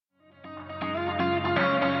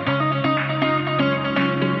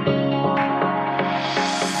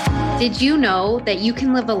Did you know that you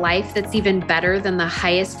can live a life that's even better than the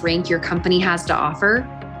highest rank your company has to offer?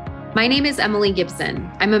 My name is Emily Gibson.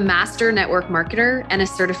 I'm a master network marketer and a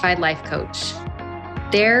certified life coach.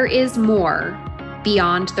 There is more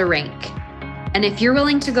beyond the rank. And if you're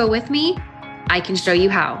willing to go with me, I can show you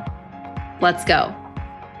how. Let's go.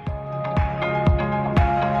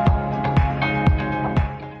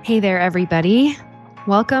 Hey there, everybody.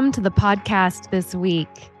 Welcome to the podcast this week.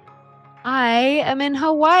 I am in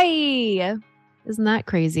Hawaii. Isn't that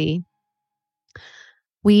crazy?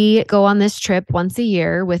 We go on this trip once a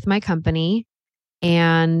year with my company,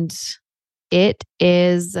 and it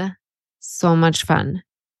is so much fun.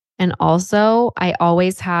 And also, I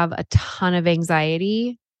always have a ton of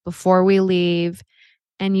anxiety before we leave,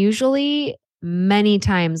 and usually many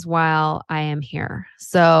times while I am here.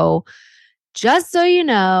 So just so you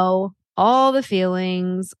know, all the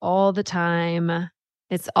feelings, all the time,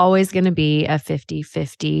 it's always going to be a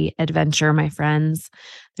 50-50 adventure, my friends.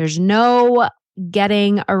 There's no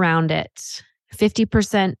getting around it.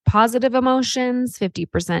 50% positive emotions,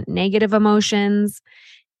 50% negative emotions,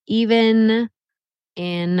 even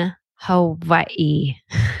in Hawaii.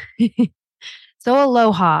 So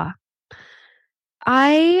aloha.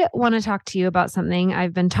 I want to talk to you about something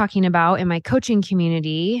I've been talking about in my coaching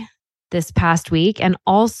community this past week and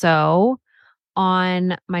also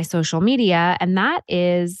on my social media. And that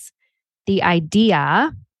is the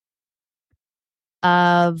idea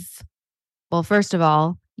of, well, first of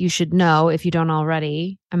all, you should know, if you don't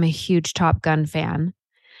already, I'm a huge Top Gun fan.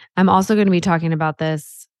 I'm also going to be talking about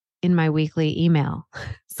this in my weekly email.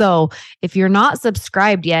 So if you're not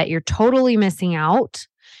subscribed yet, you're totally missing out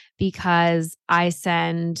because I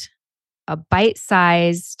send a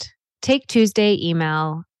bite-sized Take Tuesday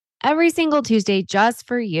email every single Tuesday just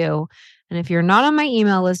for you. And if you're not on my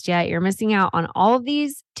email list yet, you're missing out on all of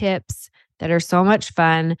these tips that are so much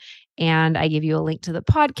fun. And I give you a link to the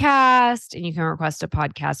podcast, and you can request a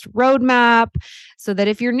podcast roadmap so that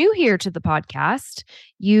if you're new here to the podcast,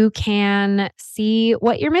 you can see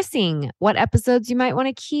what you're missing, what episodes you might want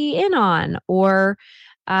to key in on, or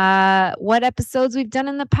what episodes we've done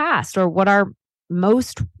in the past, or what our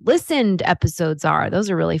most listened episodes are. Those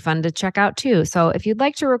are really fun to check out too. So if you'd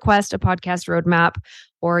like to request a podcast roadmap,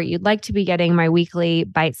 or you'd like to be getting my weekly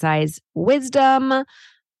bite-sized wisdom,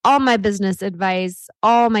 all my business advice,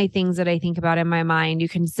 all my things that I think about in my mind, you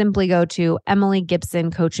can simply go to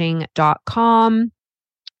emilygibsoncoaching.com.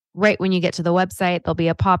 Right when you get to the website, there'll be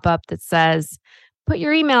a pop-up that says, put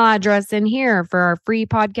your email address in here for our free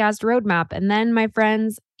podcast roadmap. And then, my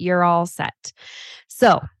friends, you're all set.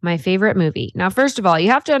 So, my favorite movie. Now, first of all,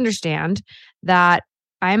 you have to understand that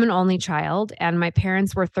I'm an only child, and my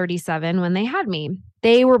parents were 37 when they had me.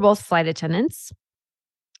 They were both flight attendants.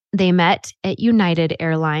 They met at United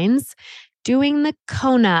Airlines doing the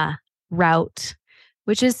Kona route,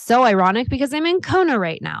 which is so ironic because I'm in Kona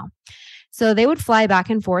right now. So they would fly back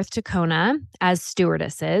and forth to Kona as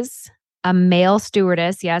stewardesses, a male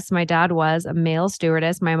stewardess. Yes, my dad was a male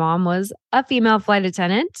stewardess. My mom was a female flight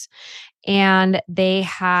attendant. And they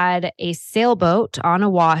had a sailboat on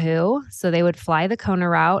Oahu. So they would fly the Kona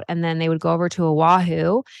route, and then they would go over to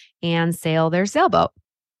Oahu and sail their sailboat.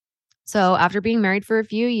 So after being married for a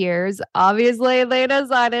few years, obviously they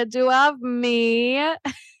decided to have me.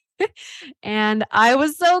 And I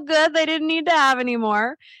was so good, they didn't need to have any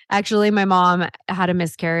more. Actually, my mom had a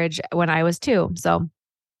miscarriage when I was 2. So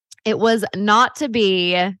it was not to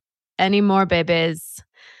be any more babies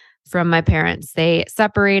from my parents. They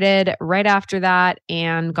separated right after that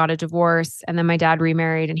and got a divorce. And then my dad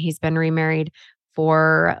remarried, and he's been remarried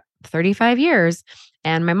for 35 years.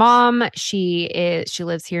 And my mom, she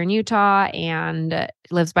lives here in Utah and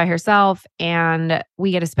lives by herself. And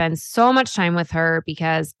we get to spend so much time with her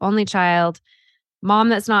because only child, mom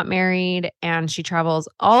that's not married, and she travels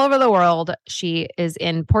all over the world. She is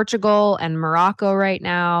in Portugal and Morocco right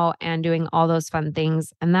now and doing all those fun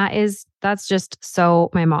things. And that's just so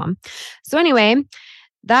my mom. So anyway,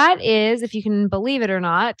 that is, if you can believe it or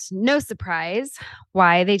not, no surprise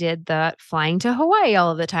why they did the flying to Hawaii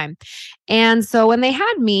all of the time. And so when they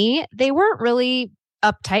had me, they weren't really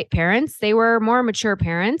uptight parents. They were more mature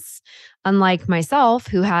parents, unlike myself,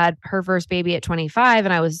 who had her first baby at 25.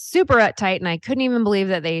 And I was super uptight, and I couldn't even believe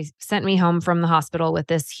that they sent me home from the hospital with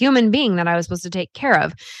this human being that I was supposed to take care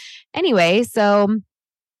of. Anyway, so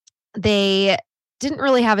they didn't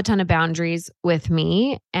really have a ton of boundaries with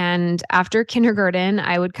me. And after kindergarten,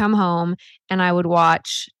 I would come home and I would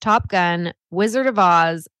watch Top Gun, Wizard of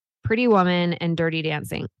Oz, Pretty Woman, and Dirty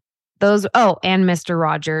Dancing. And Mr.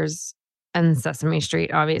 Rogers and Sesame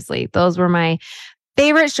Street, obviously. Those were my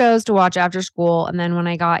favorite shows to watch after school. And then when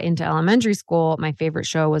I got into elementary school, my favorite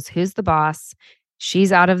show was Who's the Boss?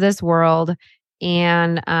 She's Out of This World.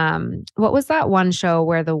 And what was that one show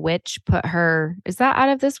where the witch is that Out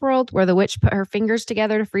of This World? Where the witch put her fingers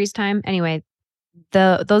together to freeze time? Anyway,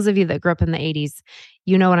 those of you that grew up in the 80s,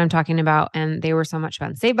 you know what I'm talking about. And they were so much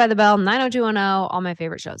fun. Saved by the Bell, 90210, all my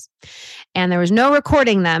favorite shows. And there was no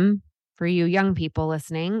recording them for you young people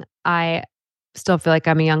listening. I still feel like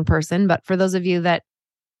I'm a young person, but for those of you that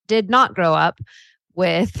did not grow up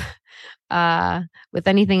with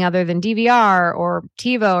anything other than DVR or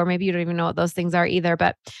TiVo, or maybe you don't even know what those things are either.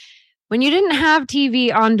 But when you didn't have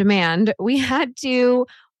TV on demand, we had to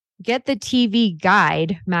get the TV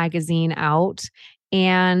Guide magazine out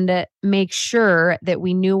and make sure that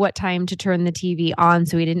we knew what time to turn the TV on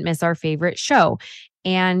so we didn't miss our favorite show.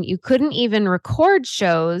 And you couldn't even record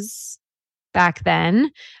shows back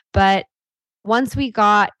then, but once we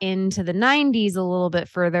got into the 90s a little bit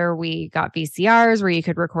further, we got VCRs where you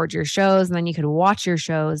could record your shows and then you could watch your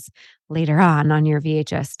shows later on your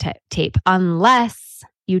VHS tape, unless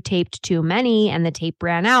you taped too many and the tape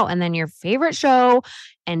ran out and then your favorite show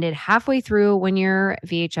ended halfway through when your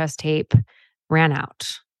VHS tape ran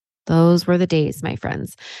out. Those were the days, my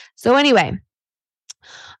friends. So anyway,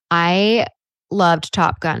 I loved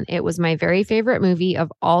Top Gun. It was my very favorite movie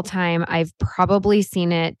of all time. I've probably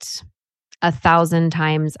seen it 1,000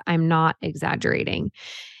 times. I'm not exaggerating.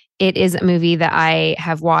 It is a movie that I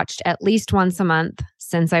have watched at least once a month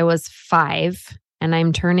since I was 5, and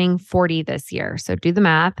I'm turning 40 this year. So do the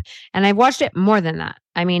math. And I've watched it more than that.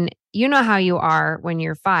 I mean, you know how you are when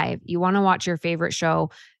you're 5. You want to watch your favorite show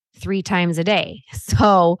 3 times a day.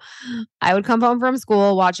 So I would come home from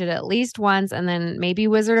school, watch it at least once, and then maybe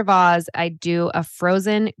Wizard of Oz. I'd do a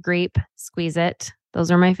frozen grape Squeeze-It. Those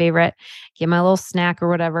are my favorite. Get my little snack or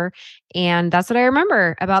whatever. And that's what I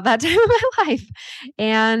remember about that time of my life.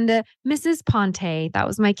 And Mrs. Ponte, that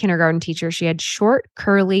was my kindergarten teacher. She had short,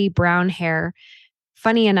 curly brown hair.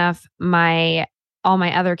 Funny enough, all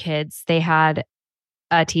my other kids, they had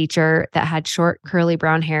a teacher that had short, curly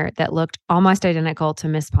brown hair that looked almost identical to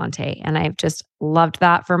Miss Ponte. And I've just loved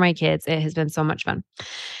that for my kids. It has been so much fun.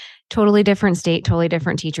 Totally different state, totally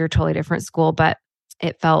different teacher, totally different school, but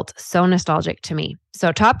it felt so nostalgic to me.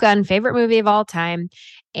 So Top Gun, favorite movie of all time.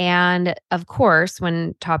 And of course,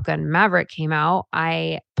 when Top Gun Maverick came out,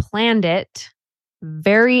 I planned it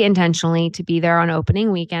very intentionally to be there on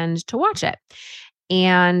opening weekend to watch it.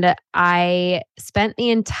 And I spent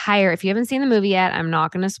if you haven't seen the movie yet, I'm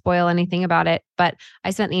not going to spoil anything about it, but I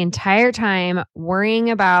spent the entire time worrying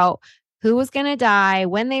about who was going to die,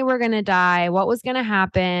 when they were going to die, what was going to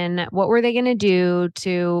happen, what were they going to do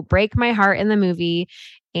to break my heart in the movie.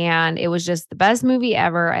 And it was just the best movie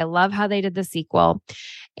ever. I love how they did the sequel.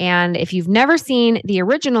 And if you've never seen the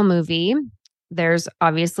original movie, there's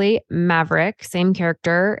obviously Maverick, same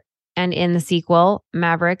character. And in the sequel,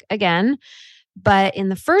 Maverick again. But in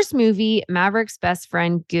the first movie, Maverick's best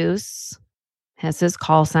friend, Goose, has his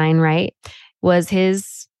call sign, right? Was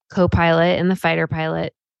his co-pilot in the fighter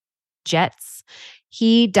pilot jets.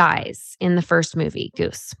 He dies in the first movie,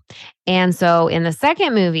 Goose. And so in the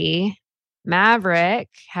second movie, Maverick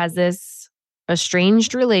has this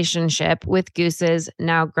estranged relationship with Goose's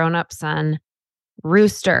now grown-up son,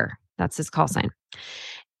 Rooster. That's his call sign.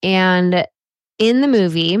 And in the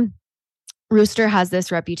movie, Rooster has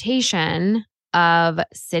this reputation of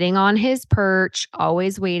sitting on his perch,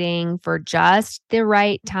 always waiting for just the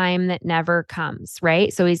right time that never comes,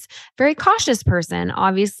 right? So he's a very cautious person.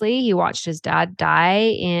 Obviously, he watched his dad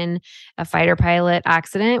die in a fighter pilot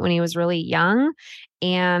accident when he was really young.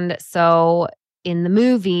 And so in the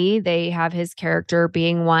movie, they have his character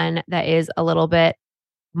being one that is a little bit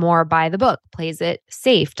more by the book, plays it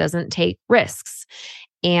safe, doesn't take risks.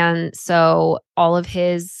 And so all of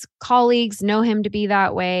his colleagues know him to be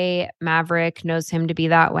that way. Maverick knows him to be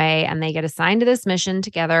that way. And they get assigned to this mission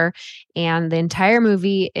together. And the entire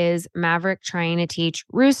movie is Maverick trying to teach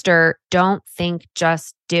Rooster, don't think,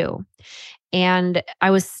 just do. And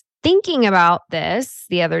I was thinking about this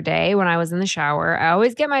the other day when I was in the shower. I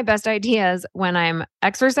always get my best ideas when I'm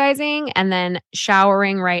exercising and then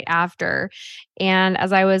showering right after. And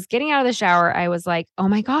as I was getting out of the shower, I was like, oh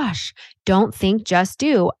my gosh, don't think, just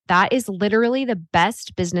do. That is literally the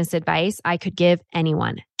best business advice I could give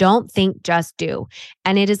anyone. Don't think, just do.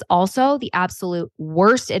 And it is also the absolute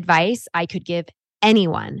worst advice I could give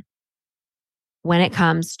anyone when it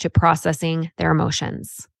comes to processing their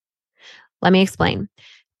emotions. Let me explain.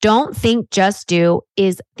 Don't think, just do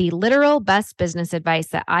is the literal best business advice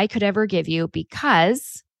that I could ever give you,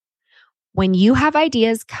 because When you have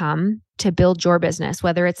ideas come to build your business,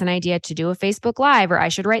 whether it's an idea to do a Facebook Live, or I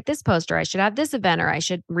should write this post, or I should have this event, or I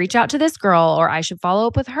should reach out to this girl, or I should follow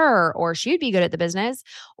up with her, or she'd be good at the business,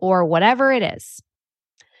 or whatever it is,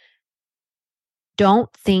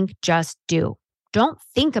 don't think, just do. Don't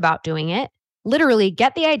think about doing it. Literally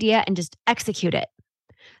get the idea and just execute it.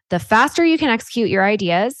 The faster you can execute your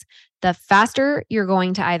ideas, the faster you're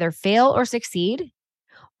going to either fail or succeed,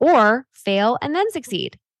 or fail and then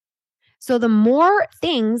succeed. So the more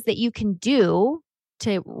things that you can do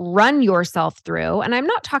to run yourself through, and I'm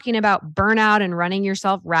not talking about burnout and running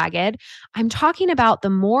yourself ragged. I'm talking about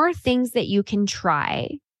the more things that you can try,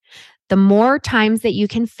 the more times that you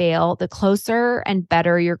can fail, the closer and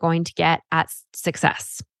better you're going to get at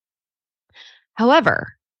success.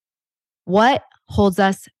 However, what holds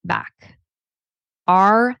us back?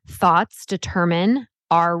 Our thoughts determine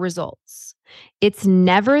our results. It's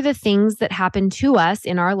never the things that happen to us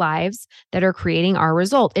in our lives that are creating our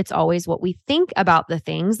result. It's always what we think about the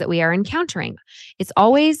things that we are encountering. It's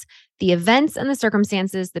always the events and the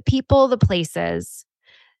circumstances, the people, the places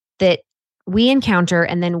that we encounter,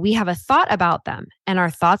 and then we have a thought about them, and our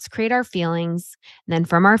thoughts create our feelings. And then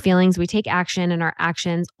from our feelings, we take action, and our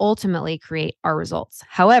actions ultimately create our results.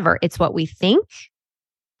 However, it's what we think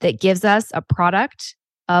that gives us a product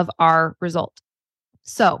of our result.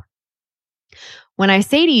 So when I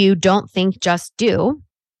say to you, don't think, just do,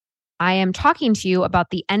 I am talking to you about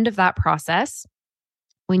the end of that process.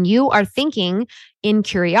 When you are thinking in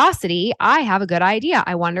curiosity, I have a good idea.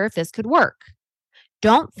 I wonder if this could work.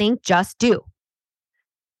 Don't think, just do.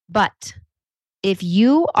 But if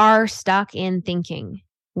you are stuck in thinking,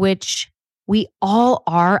 which we all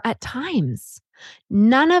are at times,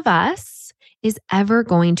 none of us is ever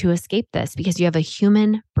going to escape this, because you have a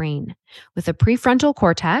human brain with a prefrontal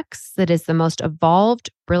cortex that is the most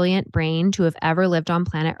evolved, brilliant brain to have ever lived on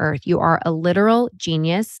planet Earth. You are a literal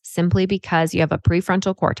genius simply because you have a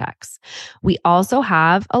prefrontal cortex. We also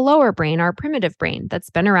have a lower brain, our primitive brain,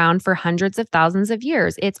 that's been around for hundreds of thousands of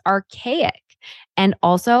years. It's archaic and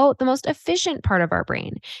also the most efficient part of our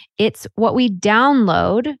brain. It's what we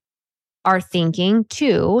download our thinking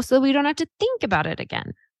to so we don't have to think about it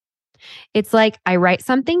again. It's like I write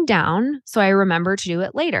something down so I remember to do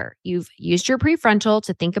it later. You've used your prefrontal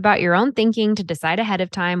to think about your own thinking, to decide ahead of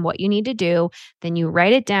time what you need to do. Then you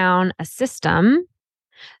write it down, a system,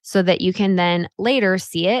 so that you can then later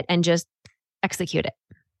see it and just execute it.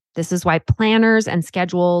 This is why planners and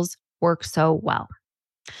schedules work so well.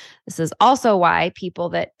 This is also why people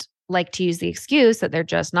that like to use the excuse that they're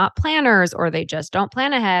just not planners, or they just don't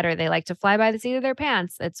plan ahead, or they like to fly by the seat of their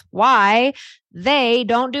pants. It's why they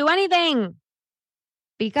don't do anything,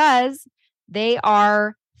 because they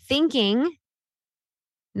are thinking,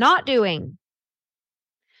 not doing.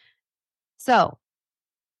 So,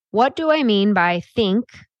 what do I mean by think,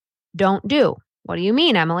 don't do? What do you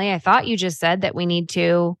mean, Emily? I thought you just said that we need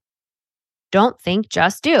to don't think,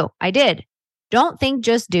 just do. I did. Don't think,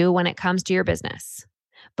 just do when it comes to your business.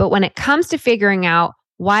 But when it comes to figuring out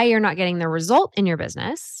why you're not getting the result in your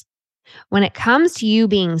business, when it comes to you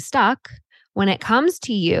being stuck, when it comes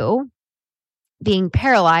to you being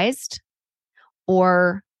paralyzed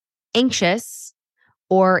or anxious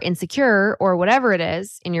or insecure or whatever it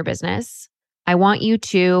is in your business, I want you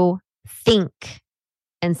to think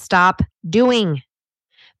and stop doing.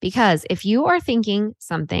 Because if you are thinking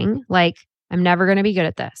something like, I'm never going to be good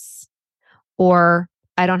at this, or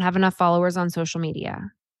I don't have enough followers on social media,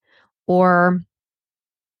 or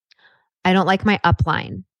I don't like my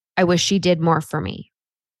upline, I wish she did more for me,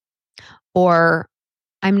 or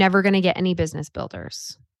I'm never going to get any business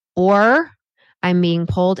builders, or I'm being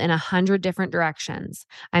pulled in 100 different directions.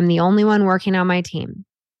 I'm the only one working on my team.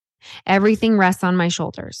 Everything rests on my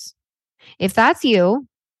shoulders. If that's you,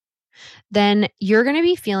 then you're going to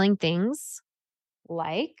be feeling things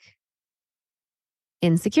like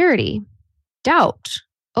insecurity, doubt,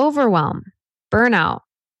 overwhelm, burnout,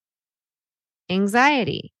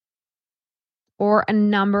 anxiety, or a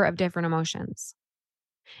number of different emotions.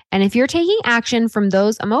 And if you're taking action from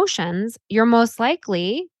those emotions, you're most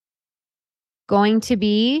likely going to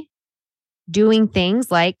be doing things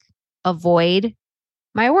like avoid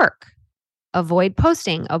my work, avoid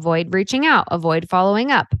posting, avoid reaching out, avoid following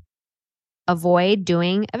up, avoid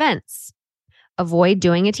doing events, avoid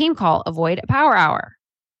doing a team call, avoid a power hour.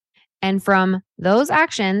 And from those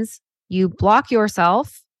actions, you block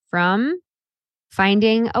yourself from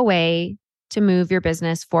finding a way to move your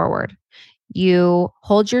business forward. You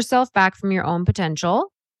hold yourself back from your own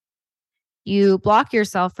potential. You block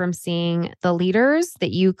yourself from seeing the leaders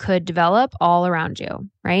that you could develop all around you,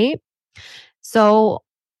 right? So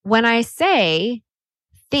when I say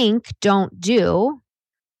think, don't do,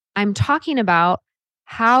 I'm talking about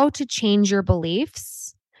how to change your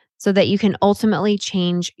beliefs so that you can ultimately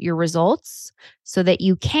change your results so that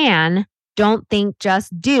you can, don't think,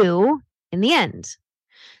 just do in the end.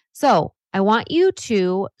 So I want you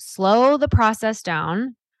to slow the process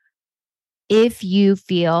down if you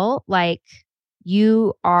feel like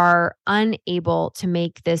you are unable to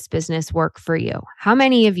make this business work for you. How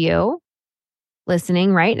many of you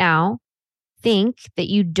listening right now think that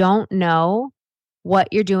you don't know what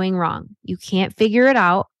you're doing wrong? You can't figure it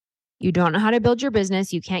out. You don't know how to build your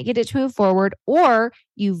business. You can't get it to move forward, or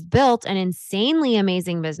you've built an insanely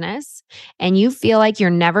amazing business and you feel like you're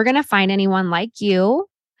never going to find anyone like you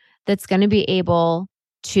that's going to be able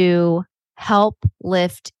to help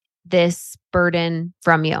lift this burden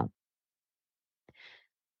from you.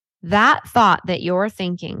 That thought that you're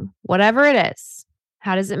thinking, whatever it is,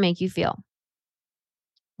 how does it make you feel?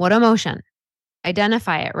 What emotion?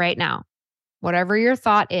 Identify it right now. Whatever your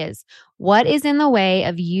thought is, what is in the way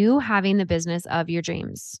of you having the business of your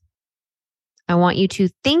dreams? I want you to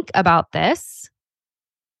think about this,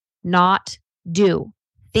 not do.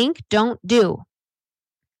 Think, don't do.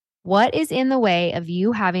 What is in the way of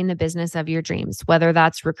you having the business of your dreams? Whether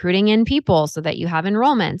that's recruiting in people so that you have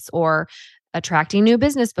enrollments, or attracting new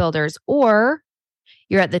business builders, or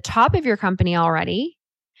you're at the top of your company already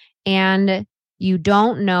and you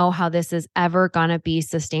don't know how this is ever going to be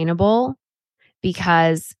sustainable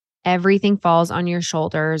because everything falls on your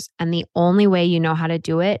shoulders and the only way you know how to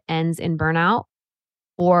do it ends in burnout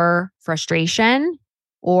or frustration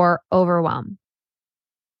or overwhelm.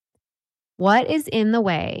 What is in the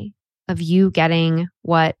way of you getting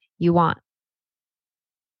what you want?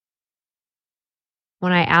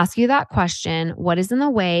 When I ask you that question, what is in the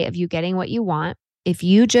way of you getting what you want? If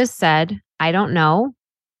you just said, I don't know,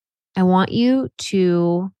 I want you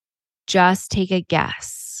to just take a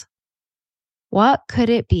guess. What could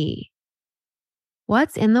it be?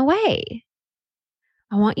 What's in the way?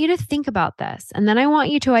 I want you to think about this. And then I want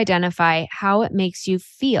you to identify how it makes you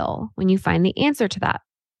feel when you find the answer to that.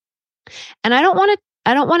 And I don't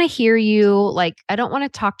want to hear you I don't want to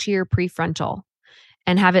talk to your prefrontal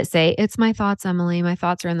and have it say, it's my thoughts, Emily. My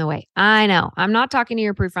thoughts are in the way. I know. I'm not talking to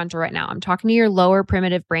your prefrontal right now. I'm talking to your lower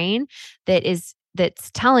primitive brain that's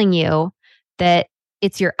telling you that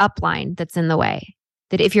it's your upline that's in the way.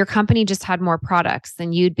 That if your company just had more products,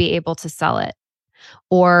 then you'd be able to sell it.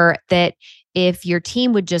 Or that if your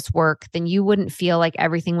team would just work, then you wouldn't feel like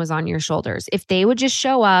everything was on your shoulders. If they would just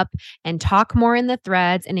show up and talk more in the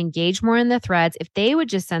threads and engage more in the threads, if they would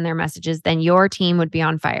just send their messages, then your team would be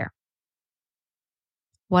on fire.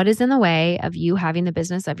 What is in the way of you having the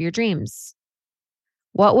business of your dreams?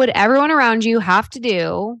 What would everyone around you have to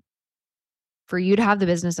do for you to have the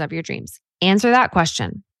business of your dreams? Answer that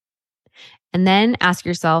question. And then ask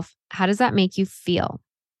yourself, how does that make you feel?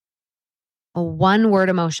 A one-word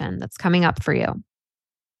emotion that's coming up for you.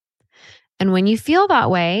 And when you feel that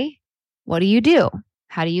way, what do?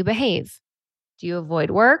 How do you behave? Do you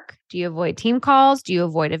avoid work? Do you avoid team calls? Do you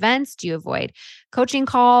avoid events? Do you avoid coaching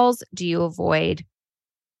calls? Do you avoid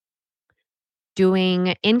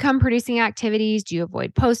doing income producing activities? Do you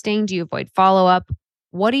avoid posting? Do you avoid follow-up?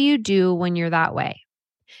 What do you do when you're that way?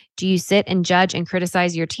 Do you sit and judge and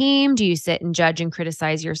criticize your team? Do you sit and judge and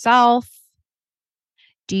criticize yourself?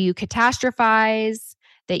 Do you catastrophize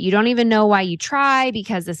that you don't even know why you try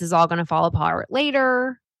because this is all going to fall apart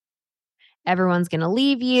later? Everyone's going to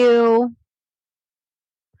leave you.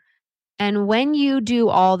 And when you do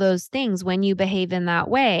all those things, when you behave in that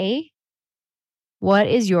way, what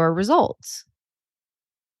is your result?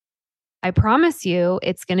 I promise you,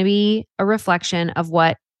 it's going to be a reflection of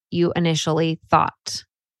what you initially thought.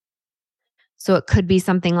 So it could be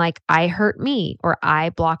something like, I hurt me, or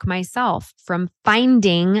I block myself from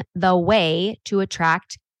finding the way to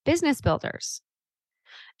attract business builders.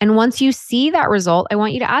 And once you see that result, I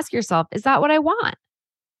want you to ask yourself, is that what I want?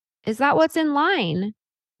 Is that what's in line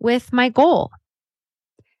with my goal?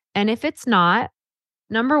 And if it's not,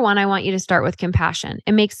 number one, I want you to start with compassion.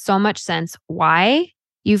 It makes so much sense why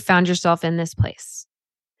you've found yourself in this place,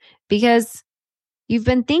 because you've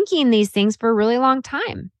been thinking these things for a really long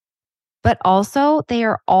time. But also, they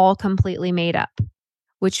are all completely made up,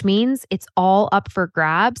 which means it's all up for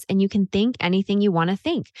grabs and you can think anything you want to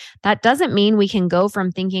think. That doesn't mean we can go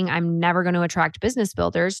from thinking I'm never going to attract business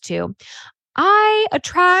builders to I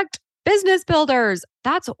attract business builders.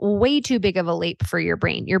 That's way too big of a leap for your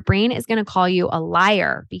brain. Your brain is going to call you a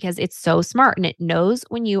liar because it's so smart and it knows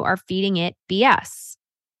when you are feeding it BS.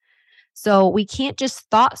 So we can't just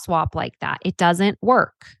thought swap like that. It doesn't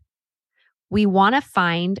work. We want to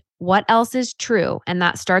find what else is true. And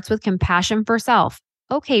that starts with compassion for self.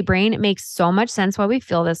 okay, brain, it makes so much sense why we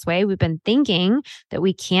feel this way. We've been thinking that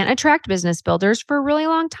we can't attract business builders for a really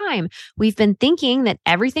long time. We've been thinking that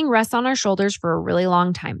everything rests on our shoulders for a really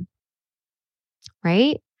long time,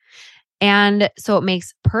 right? And so it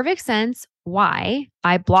makes perfect sense why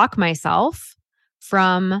I block myself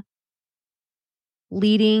from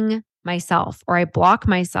leading myself, or I block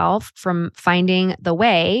myself from finding the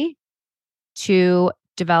way to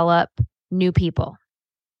develop new people.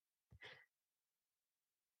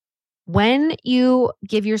 When you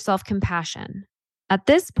give yourself compassion, at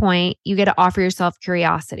this point, you get to offer yourself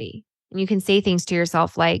curiosity. And you can say things to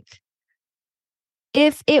yourself like,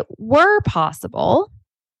 if it were possible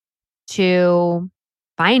to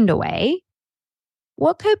find a way,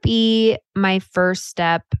 what could be my first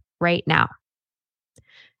step right now?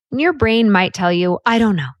 And your brain might tell you, I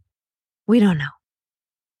don't know. We don't know.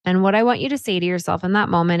 And what I want you to say to yourself in that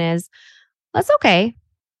moment is, that's okay.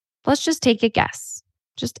 Let's just take a guess.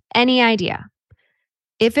 Just any idea.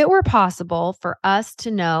 If it were possible for us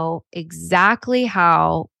to know exactly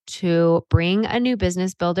how to bring a new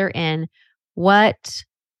business builder in, what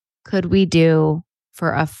could we do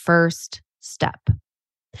for a first step?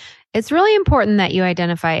 It's really important that you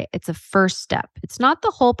identify it's a first step. It's not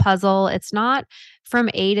the whole puzzle. It's not from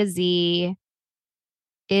A to Z.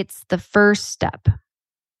 It's the first step.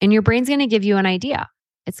 And your brain's going to give you an idea.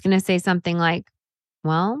 It's going to say something like,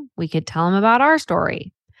 well, we could tell them about our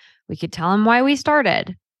story. We could tell them why we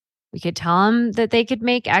started. We could tell them that they could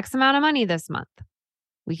make X amount of money this month.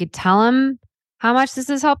 We could tell them how much this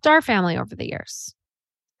has helped our family over the years.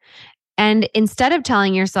 And instead of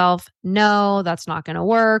telling yourself, no, that's not going to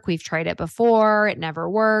work. We've tried it before. It never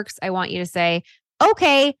works. I want you to say,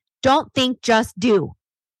 okay, don't think, just do.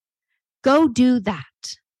 Go do that.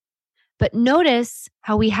 But notice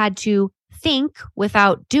how we had to think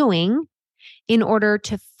without doing in order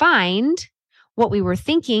to find what we were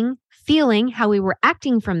thinking, feeling, how we were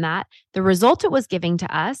acting from that, the result it was giving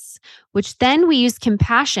to us, which then we used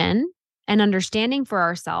compassion and understanding for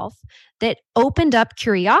ourselves that opened up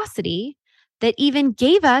curiosity, that even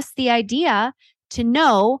gave us the idea to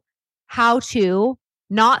know how to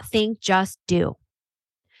not think, just do.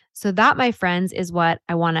 So that, my friends, is what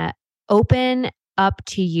I want to open up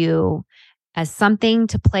to you as something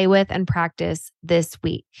to play with and practice this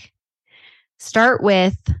week. Start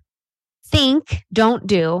with think, don't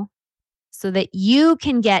do, so that you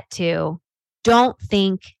can get to don't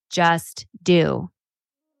think, just do,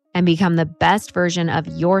 and become the best version of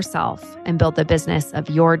yourself and build the business of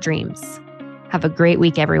your dreams. Have a great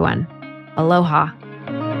week, everyone. Aloha.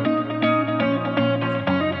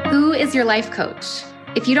 Who is your life coach?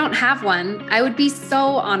 If you don't have one, I would be so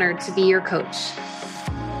honored to be your coach.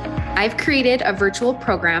 I've created a virtual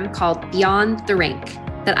program called Beyond the Rank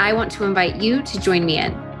that I want to invite you to join me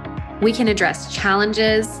in. We can address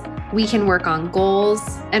challenges, we can work on goals,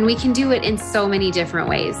 and we can do it in so many different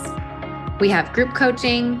ways. We have group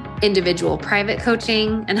coaching, individual private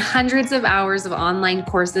coaching, and hundreds of hours of online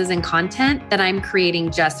courses and content that I'm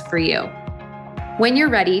creating just for you. When you're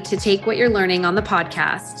ready to take what you're learning on the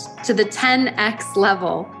podcast to the 10x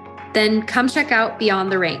level, then come check out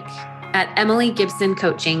Beyond the Rank at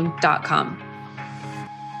emilygibsoncoaching.com.